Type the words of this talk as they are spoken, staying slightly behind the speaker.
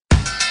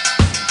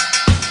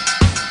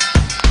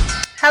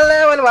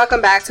Hello and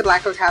welcome back to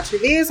Black Girl Couch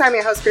Reviews. I'm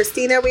your host,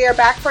 Christina. We are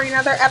back for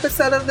another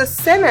episode of The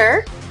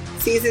Sinner,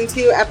 Season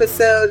 2,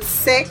 Episode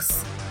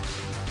 6,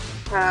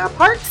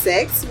 Part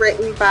 6,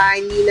 written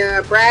by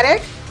Nina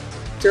Braddock,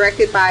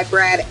 directed by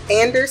Brad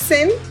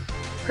Anderson,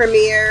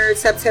 premiered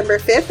September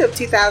 5th of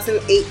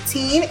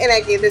 2018, and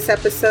I gave this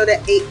episode an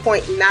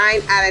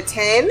 8.9 out of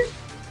 10.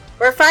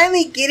 We're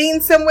finally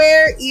getting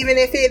somewhere, even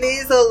if it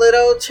is a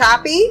little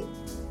choppy.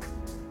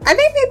 I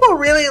think people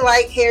really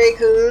like Harry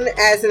Coon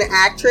as an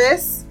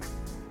actress.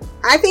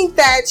 I think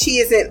that she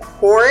isn't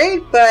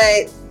horrid,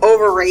 but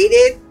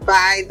overrated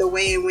by the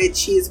way in which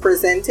she is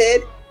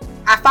presented.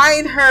 I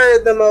find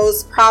her the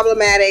most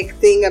problematic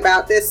thing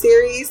about this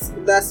series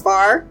thus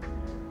far.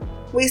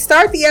 We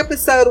start the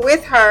episode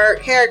with her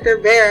character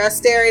Vera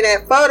staring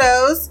at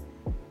photos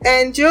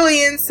and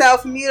Julian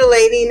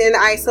self-mutilating in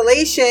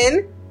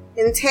isolation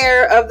in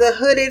terror of the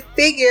hooded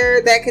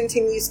figure that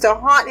continues to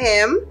haunt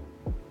him.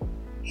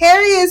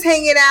 Harry is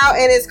hanging out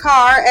in his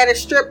car at a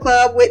strip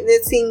club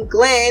witnessing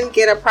Glenn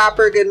get a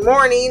proper good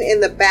morning in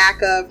the back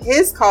of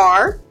his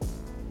car.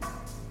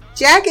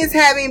 Jack is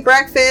having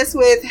breakfast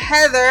with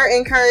Heather,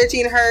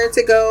 encouraging her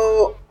to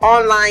go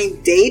online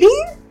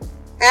dating,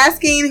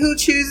 asking who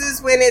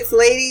chooses when it's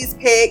ladies'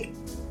 pick,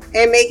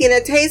 and making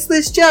a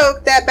tasteless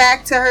joke that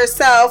back to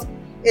herself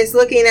is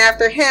looking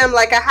after him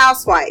like a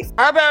housewife.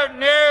 How about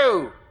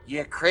no,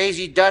 you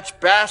crazy Dutch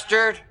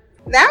bastard?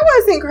 That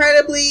was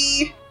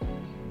incredibly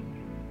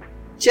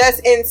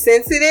just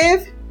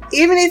insensitive.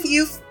 Even if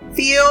you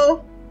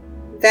feel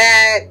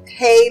that,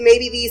 hey,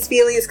 maybe these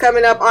feelings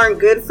coming up aren't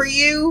good for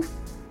you,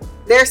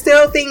 there's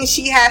still things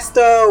she has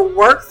to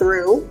work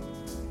through.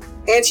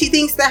 And she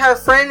thinks that her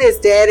friend is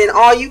dead and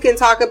all you can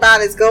talk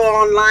about is go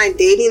online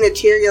dating to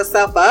cheer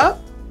yourself up.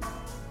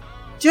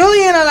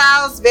 Julian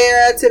allows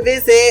Vera to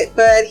visit,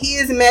 but he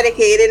is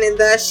medicated and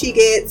thus she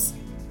gets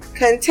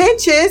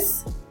contentious,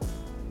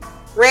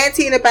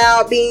 ranting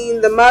about being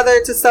the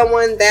mother to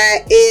someone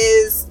that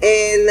is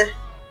in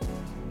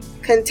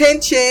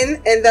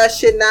contention and thus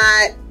should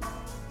not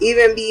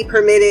even be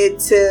permitted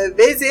to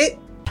visit.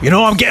 You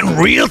know, I'm getting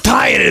real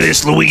tired of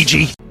this,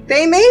 Luigi.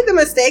 They made the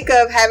mistake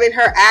of having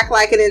her act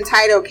like an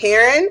entitled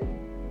Karen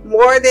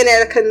more than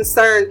a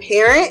concerned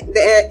parent.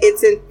 That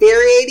it's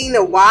infuriating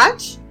to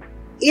watch.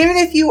 Even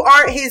if you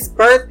aren't his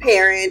birth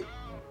parent,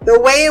 the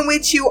way in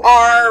which you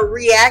are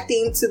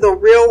reacting to the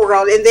real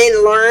world and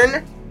then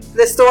learn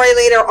the story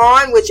later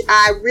on, which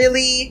I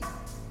really,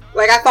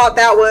 I thought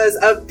that was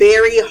a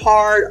very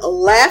hard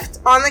left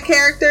on the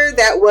character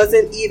that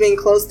wasn't even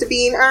close to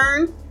being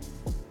earned.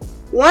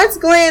 Once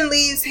Glenn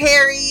leaves,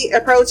 Harry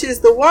approaches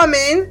the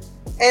woman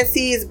and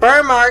sees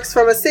burn marks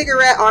from a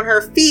cigarette on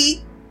her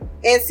feet,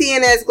 and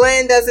seeing as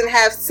Glenn doesn't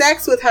have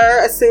sex with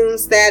her,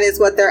 assumes that is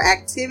what their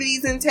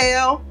activities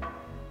entail,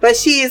 but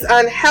she is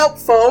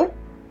unhelpful.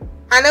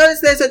 I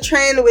noticed there's a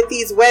trend with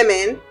these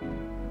women.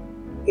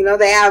 You know,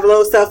 they have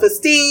low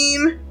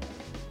self-esteem.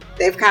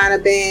 They've kind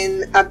of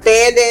been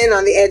abandoned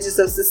on the edges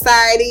of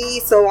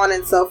society, so on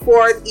and so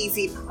forth.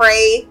 Easy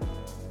prey.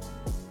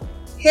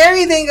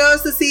 Harry then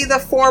goes to see the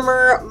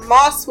former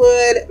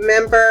Mosswood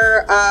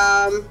member,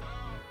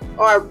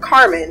 or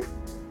Carmen.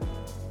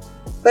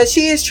 But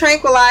she is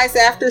tranquilized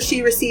after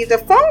she received a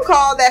phone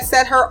call that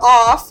set her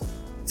off,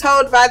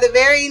 told by the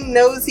very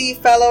nosy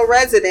fellow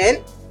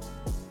resident.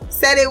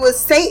 Said it was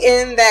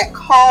Satan that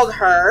called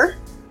her.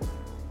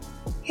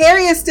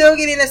 Harry is still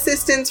getting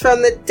assistance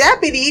from the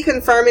deputy,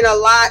 confirming a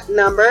lot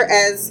number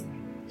as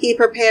he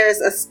prepares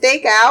a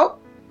stakeout.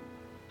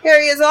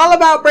 Harry is all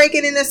about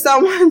breaking into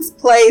someone's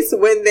place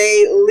when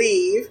they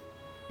leave.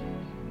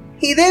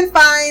 He then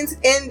finds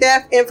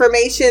in-depth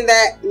information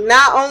that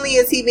not only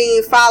is he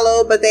being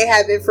followed, but they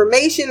have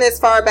information as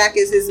far back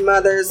as his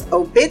mother's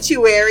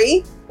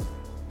obituary.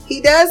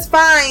 He does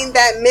find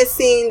that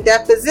missing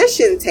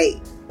deposition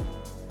tape.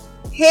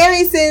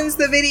 Harry sends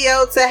the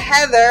video to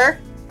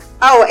Heather.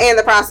 Oh, and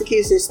the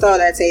prosecution stole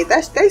that tape.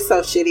 They so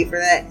shitty for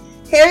that.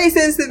 Harry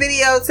sends the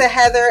video to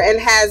Heather and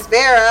has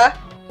Vera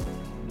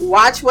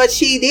watch what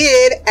she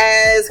did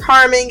as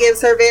Carmen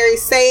gives her very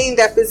sane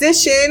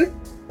deposition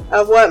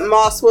of what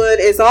Mosswood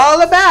is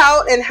all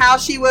about and how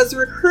she was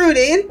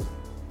recruited.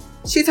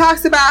 She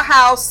talks about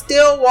how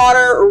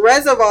Stillwater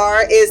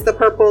Reservoir is the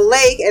Purple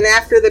Lake, and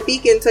after the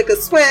Beacon took a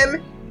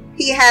swim,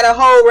 he had a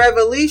whole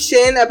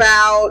revelation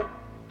about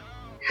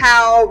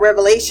how,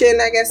 revelation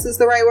I guess is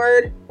the right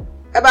word,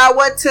 about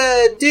what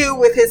to do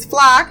with his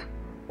flock.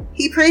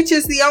 He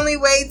preaches the only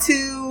way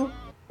to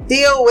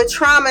deal with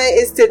trauma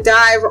is to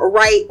dive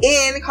right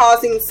in,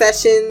 causing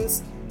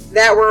sessions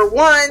that were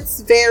once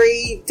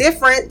very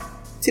different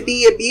to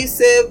be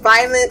abusive,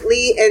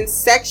 violently, and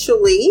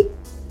sexually.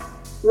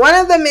 One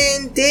of the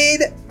men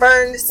did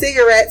burn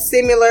cigarettes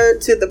similar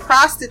to the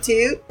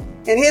prostitute,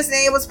 and his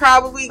name was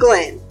probably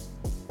Glenn.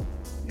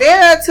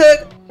 Vera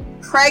took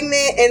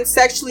pregnant and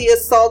sexually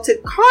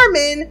assaulted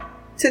Carmen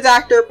to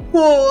Dr.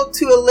 Poole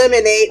to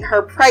eliminate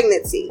her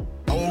pregnancy.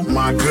 Oh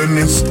my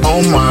goodness,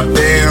 oh my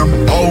damn,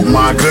 oh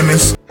my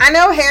goodness. I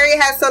know Harry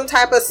has some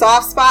type of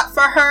soft spot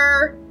for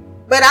her,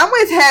 But I'm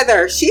with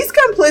Heather. She's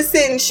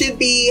complicit and should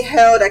be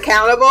held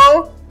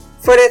accountable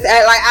for this.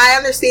 Like, I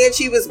understand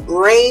she was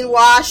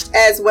brainwashed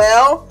as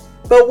well.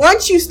 But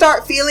once you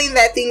start feeling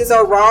that things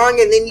are wrong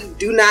and then you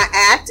do not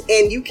act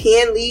and you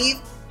can leave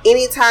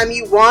anytime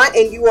you want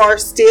and you are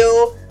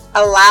still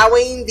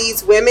allowing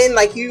these women,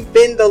 like you've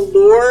been the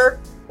lure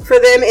for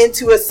them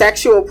into a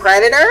sexual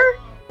predator,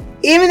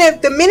 even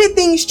if the minute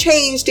things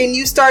changed and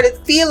you started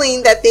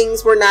feeling that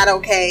things were not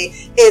okay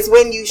is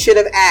when you should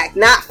have acted,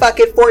 not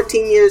fucking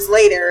 14 years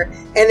later.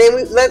 And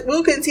then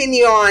we'll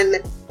continue on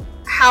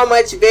how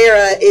much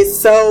Vera is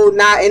so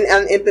not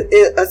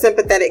a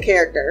sympathetic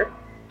character.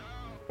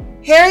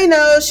 Harry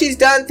knows she's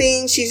done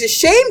things she's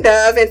ashamed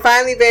of, and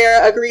finally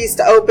Vera agrees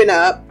to open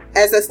up.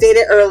 As I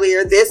stated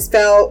earlier, this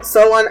felt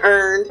so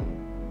unearned.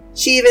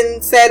 She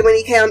even said when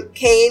he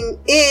came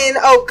in,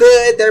 oh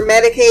good, they're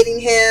medicating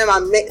him,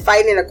 I'm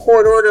fighting a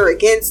court order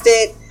against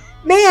it.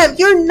 Ma'am,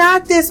 you're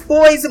not this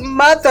boy's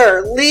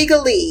mother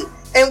legally,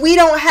 and we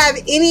don't have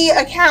any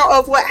account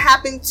of what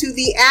happened to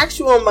the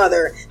actual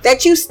mother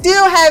that you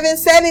still haven't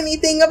said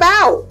anything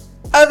about,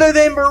 other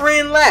than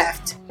Marin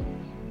left.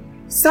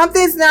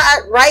 Something's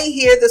not right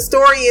here, the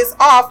story is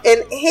off,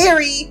 and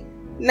Harry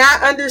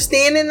not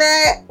understanding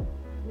that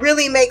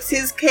really makes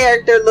his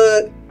character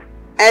look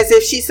as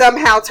if she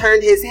somehow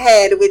turned his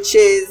head, which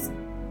is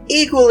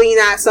equally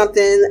not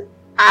something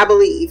I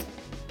believe.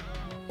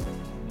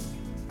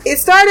 It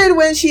started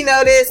when she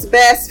noticed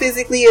Bess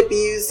physically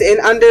abused and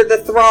under the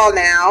thrall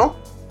now.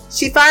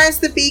 She finds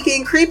the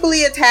beacon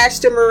creepily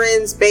attached to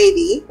Marin's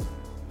baby.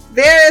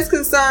 Vera is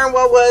concerned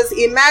what was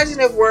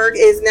imaginative work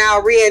is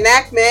now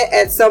reenactment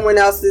at someone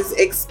else's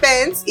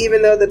expense,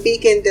 even though the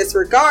beacon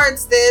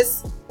disregards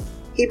this.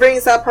 He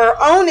brings up her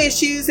own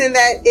issues in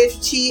that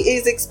if she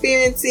is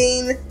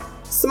experiencing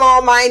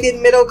small-minded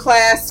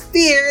middle-class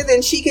fear,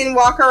 then she can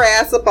walk her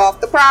ass up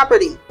off the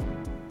property.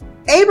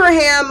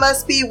 Abraham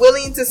must be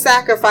willing to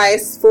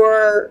sacrifice his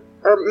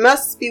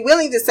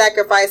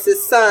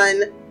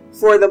son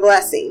for the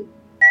blessing.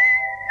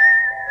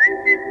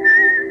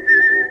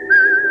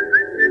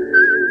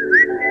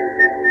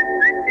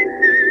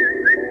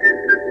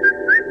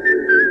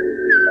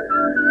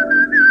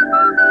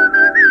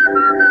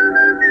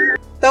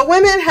 The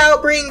women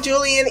help bring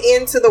Julian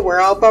into the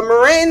world, but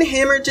Marin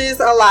hemorrhages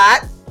a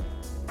lot.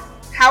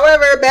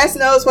 However, Bess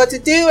knows what to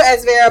do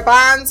as Vera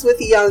bonds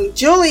with young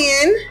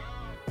Julian.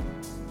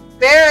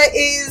 Vera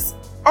is,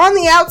 on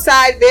the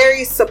outside,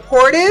 very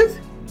supportive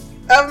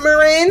of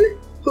Marin,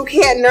 who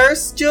can't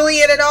nurse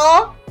Julian at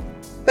all.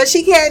 But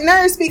she can't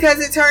nurse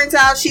because it turns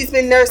out she's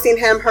been nursing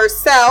him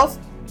herself,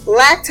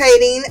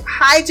 lactating,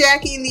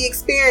 hijacking the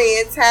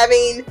experience,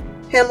 having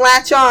him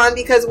latch on,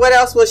 because what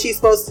else was she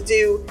supposed to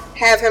do?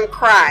 Have him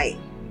cry.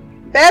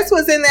 Bess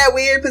was in that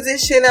weird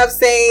position of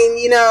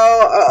saying,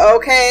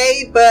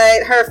 okay,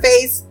 but her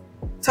face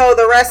told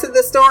the rest of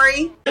the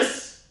story.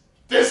 This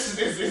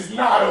is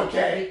not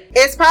okay.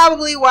 It's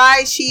probably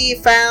why she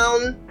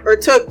found or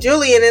took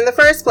Julian in the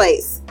first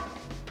place.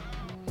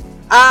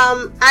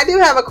 I do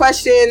have a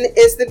question.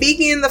 Is the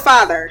beacon the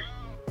father?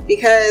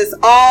 Because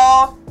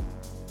all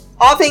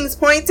things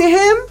point to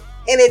him,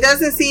 and it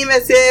doesn't seem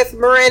as if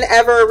Marin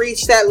ever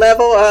reached that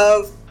level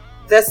of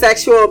the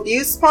sexual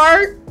abuse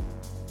part,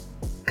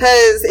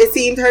 because it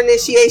seemed her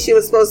initiation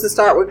was supposed to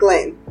start with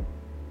Glenn.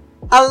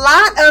 A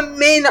lot of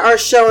men are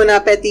showing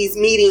up at these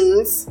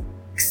meetings,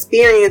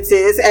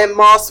 experiences at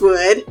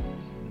Mosswood,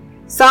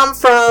 some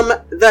from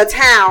the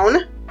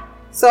town.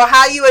 So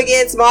how you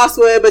against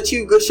Mosswood, but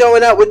you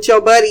showing up with your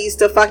buddies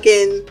to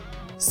fucking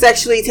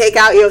sexually take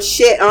out your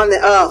shit on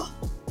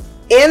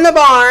in the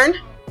barn,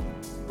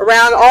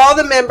 around all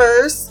the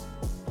members.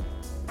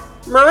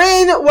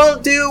 Marin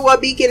won't do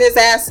what Beacon is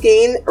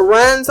asking,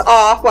 runs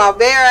off while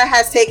Vera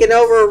has taken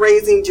over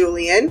raising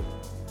Julian.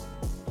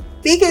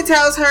 Beacon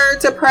tells her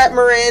to prep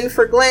Marin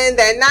for Glenn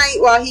that night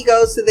while he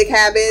goes to the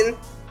cabin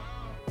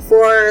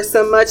for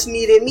some much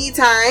needed me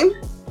time.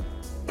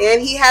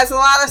 And he has a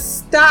lot of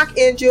stock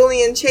in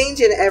Julian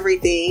changing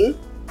everything.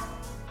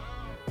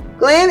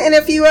 Glenn and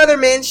a few other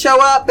men show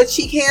up, but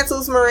she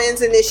cancels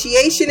Marin's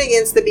initiation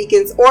against the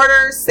Beacon's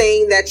orders,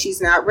 saying that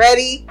she's not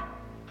ready.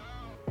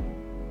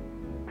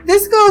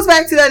 This goes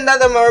back to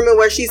another moment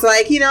where she's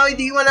like, do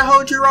you want to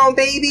hold your own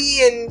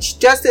baby? And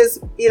just as,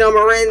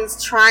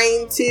 Marin's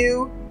trying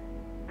to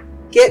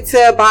get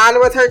to bond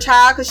with her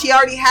child, because she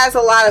already has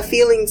a lot of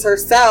feelings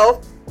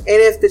herself. And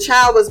if the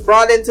child was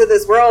brought into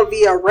this world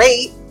via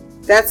rape,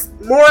 that's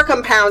more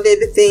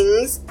compounded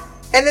things.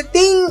 And the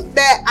thing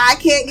that I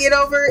can't get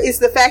over is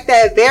the fact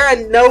that Vera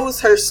knows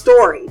her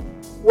story.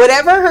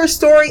 Whatever her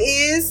story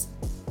is,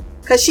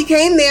 because she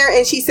came there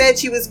and she said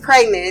she was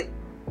pregnant.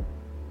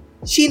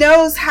 She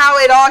knows how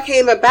it all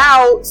came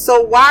about.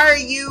 So why are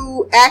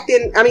you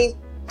acting?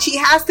 She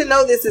has to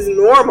know this is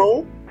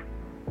normal.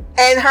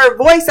 And her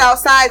voice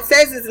outside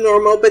says it's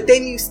normal, but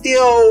then you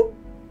still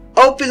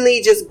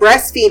openly just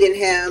breastfeeding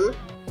him.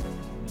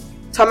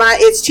 Talking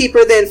about it's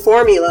cheaper than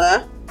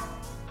formula.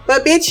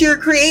 But bitch, you're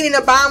creating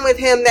a bond with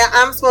him that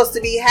I'm supposed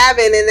to be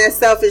having, and that's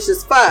selfish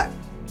as fuck.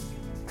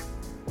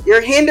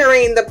 You're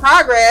hindering the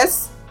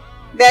progress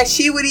that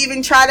she would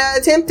even try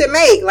to attempt to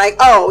make. Like,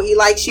 oh, he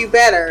likes you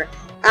better.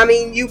 I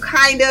mean, you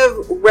kind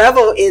of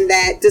revel in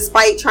that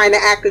despite trying to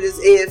act as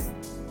if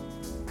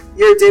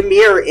you're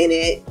demure in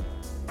it.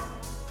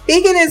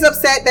 Beacon is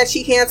upset that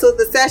she canceled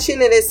the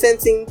session and is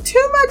sensing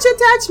too much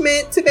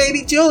attachment to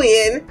baby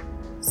Julian,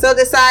 so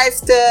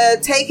decides to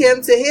take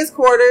him to his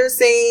quarters,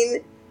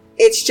 saying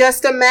it's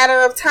just a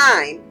matter of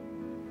time.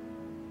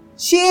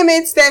 She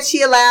admits that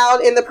she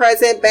allowed in the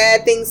present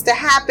bad things to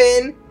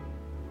happen.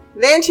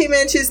 Then she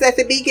mentions that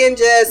the Beacon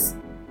just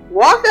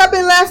walked up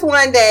and left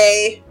one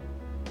day,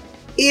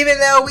 even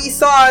though we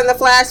saw in the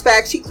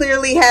flashback she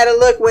clearly had a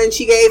look when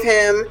she gave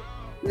him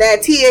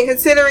that tea, and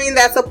considering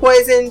that's a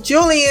poison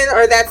Julian,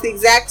 or that's the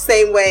exact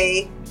same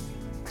way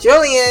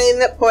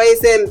Julian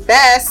poisoned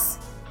Bess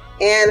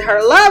and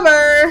her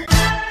lover,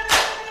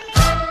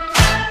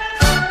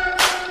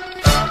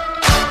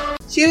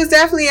 she was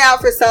definitely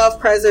out for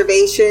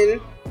self-preservation.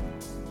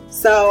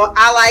 So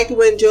I liked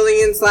when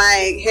Julian's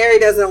like, Harry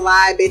doesn't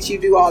lie, bitch, you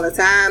do all the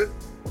time.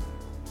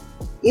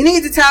 You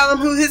need to tell him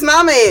who his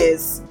mama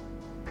is.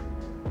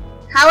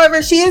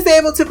 However, she is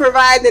able to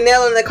provide the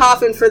nail in the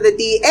coffin for the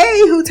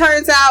DA, who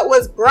turns out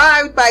was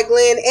bribed by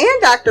Glenn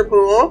and Dr.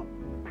 Poole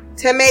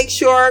to make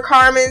sure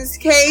Carmen's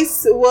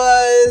case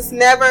was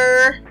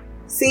never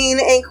seen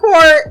in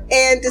court,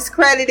 and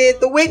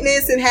discredited the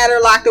witness and had her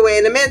locked away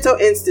in a mental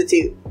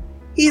institute.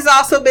 He's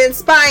also been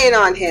spying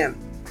on him.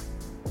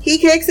 He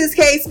kicks his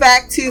case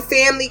back to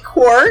family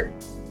court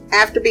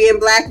after being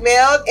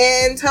blackmailed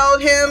and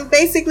told him,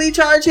 basically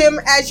charge him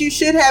as you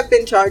should have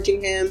been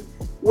charging him,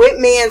 with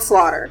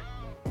manslaughter.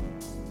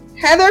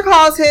 Heather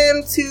calls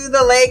him to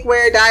the lake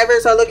where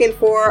divers are looking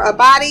for a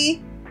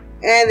body,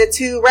 and the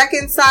two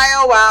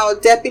reconcile while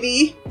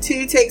Deputy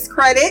 2 takes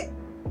credit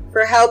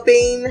for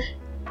helping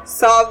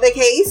solve the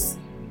case.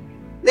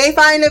 They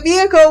find a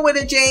vehicle with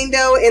a Jane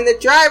Doe in the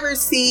driver's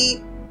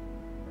seat,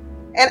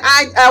 and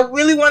I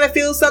really want to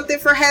feel something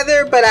for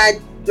Heather, but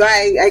I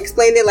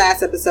explained it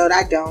last episode,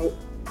 I don't.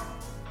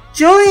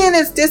 Julian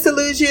is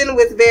disillusioned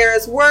with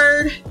Vera's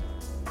word.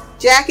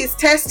 Jack is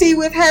testy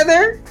with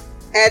Heather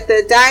at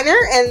the diner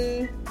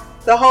and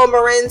the whole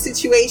Marin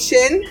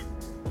situation,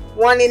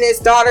 wanting his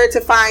daughter to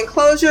find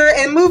closure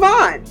and move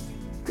on,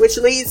 which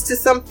leads to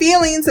some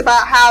feelings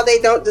about how they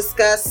don't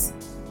discuss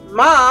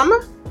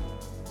Mom.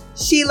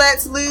 She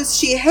lets loose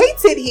she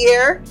hates it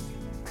here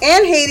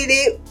and hated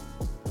it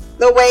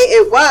the way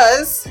it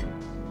was.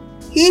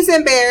 He's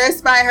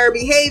embarrassed by her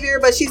behavior,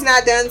 but she's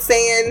not done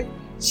saying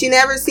she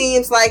never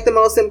seems like the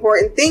most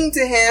important thing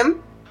to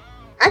him.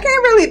 I can't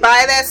really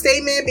buy that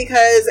statement,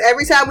 because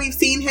every time we've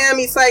seen him,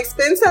 he's like,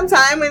 spend some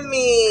time with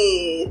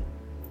me.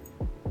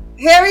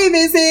 Harry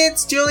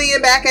visits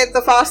Julian back at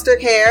the foster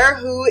care,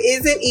 who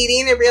isn't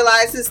eating and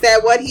realizes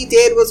that what he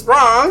did was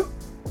wrong,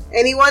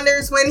 and he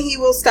wonders when he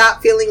will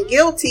stop feeling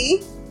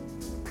guilty.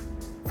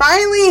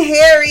 Finally,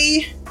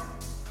 Harry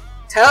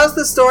tells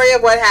the story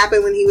of what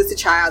happened when he was a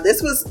child.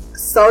 This was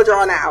so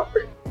drawn out.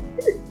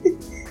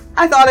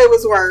 I thought it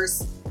was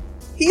worse.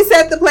 He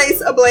set the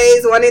place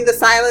ablaze, wanting the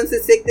silence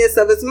and sickness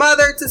of his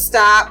mother to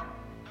stop.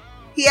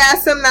 He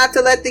asked him not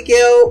to let the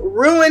guilt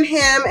ruin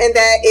him, and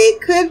that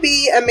it could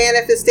be a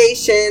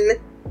manifestation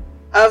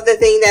of the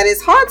thing that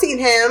is haunting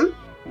him.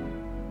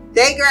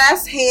 They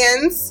grasp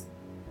hands.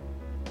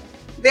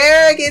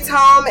 Vera gets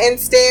home and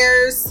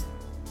stares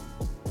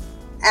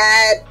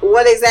at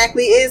what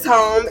exactly is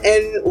home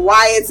and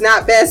why it's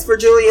not best for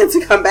Julian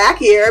to come back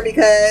here,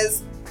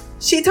 because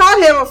she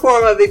taught him a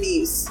form of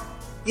abuse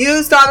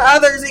used on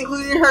others,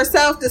 including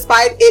herself,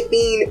 despite it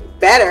being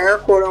better,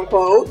 quote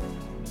unquote.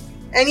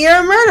 And you're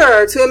a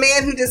murderer to a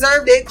man who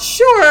deserved it,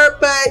 sure,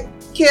 but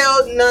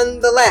killed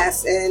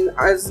nonetheless, and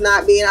is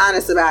not being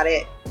honest about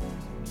it.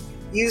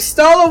 You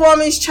stole a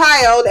woman's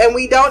child, and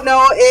we don't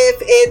know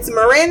if it's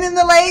Marin in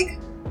the lake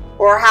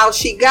or how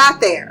she got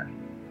there.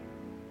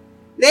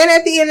 Then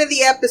at the end of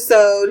the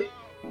episode,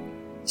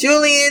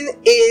 Julian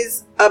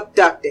is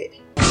abducted.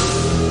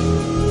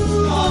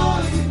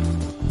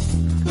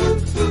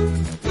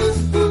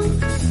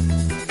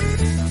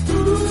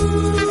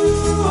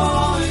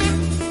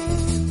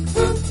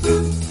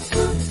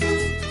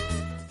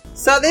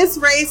 So this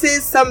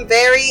raises some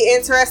very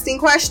interesting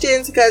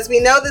questions, because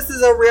we know this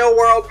is a real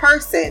world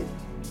person.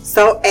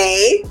 So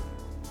A,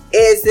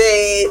 is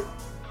it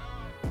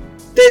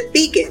the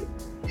Beacon?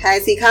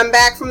 Has he come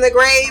back from the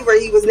grave, or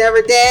he was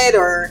never dead,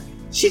 or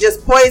she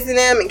just poisoned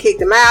him and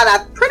kicked him out?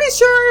 I'm pretty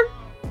sure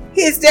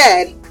he's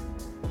dead.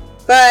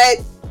 But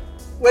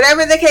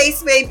whatever the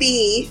case may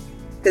be,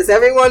 because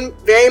everyone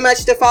very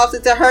much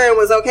defaulted to her and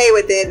was okay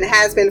with it, and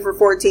has been for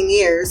 14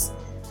 years.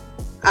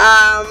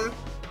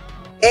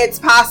 It's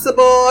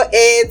possible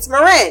it's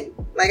Marin.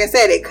 Like I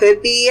said, it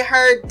could be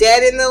her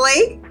dead in the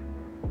lake,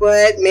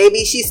 but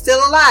maybe she's still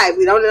alive.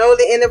 We don't know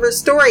the end of her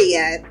story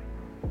yet.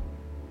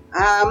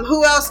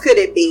 Who else could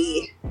it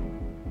be?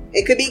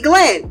 It could be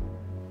Glenn.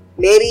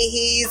 Maybe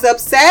he's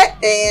upset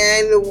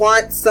and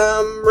wants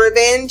some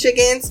revenge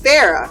against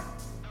Vera.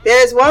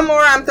 There's one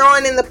more I'm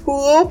throwing in the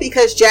pool,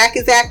 because Jack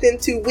is acting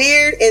too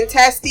weird and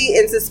testy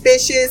and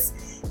suspicious,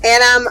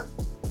 and I'm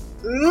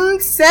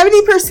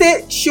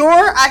 70%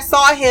 sure I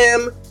saw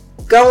him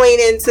going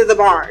into the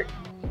barn.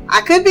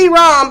 I could be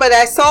wrong, but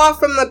I saw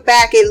from the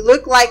back, it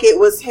looked like it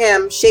was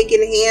him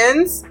shaking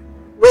hands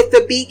with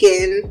the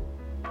beacon.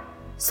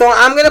 So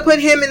I'm going to put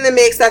him in the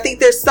mix. I think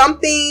there's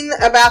something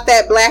about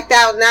that blacked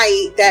out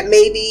night that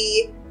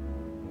maybe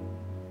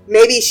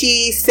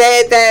she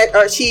said that,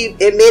 or she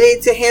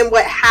admitted to him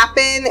what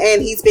happened,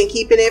 and he's been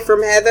keeping it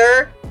from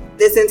Heather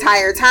this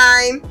entire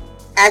time,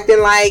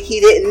 acting like he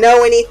didn't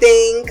know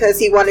anything because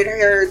he wanted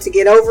her to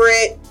get over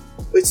it,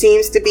 which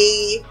seems to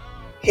be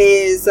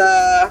his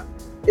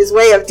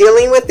way of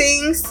dealing with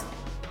things.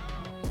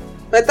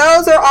 But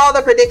those are all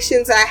the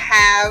predictions I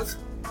have.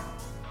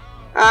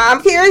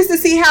 I'm curious to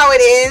see how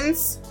it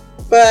ends,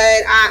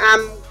 but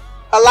I'm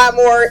a lot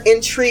more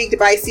intrigued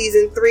by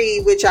season 3,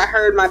 which I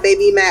heard my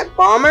baby Matt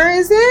Balmer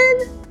is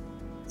in.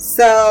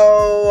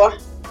 So,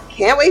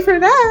 can't wait for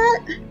that.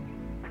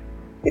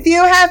 If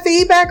you have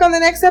feedback on the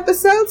next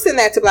episode, send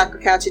that to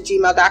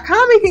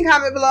blackercouch@gmail.com. You can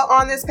comment below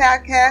on this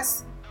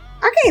podcast.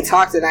 I can't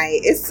talk tonight.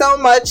 It's so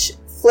much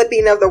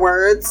flipping of the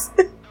words.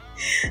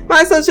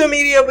 My social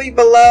media will be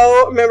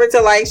below. Remember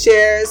to like,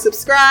 share,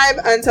 subscribe.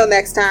 Until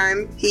next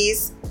time,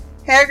 peace,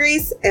 hair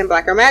grease, and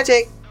blacker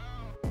magic.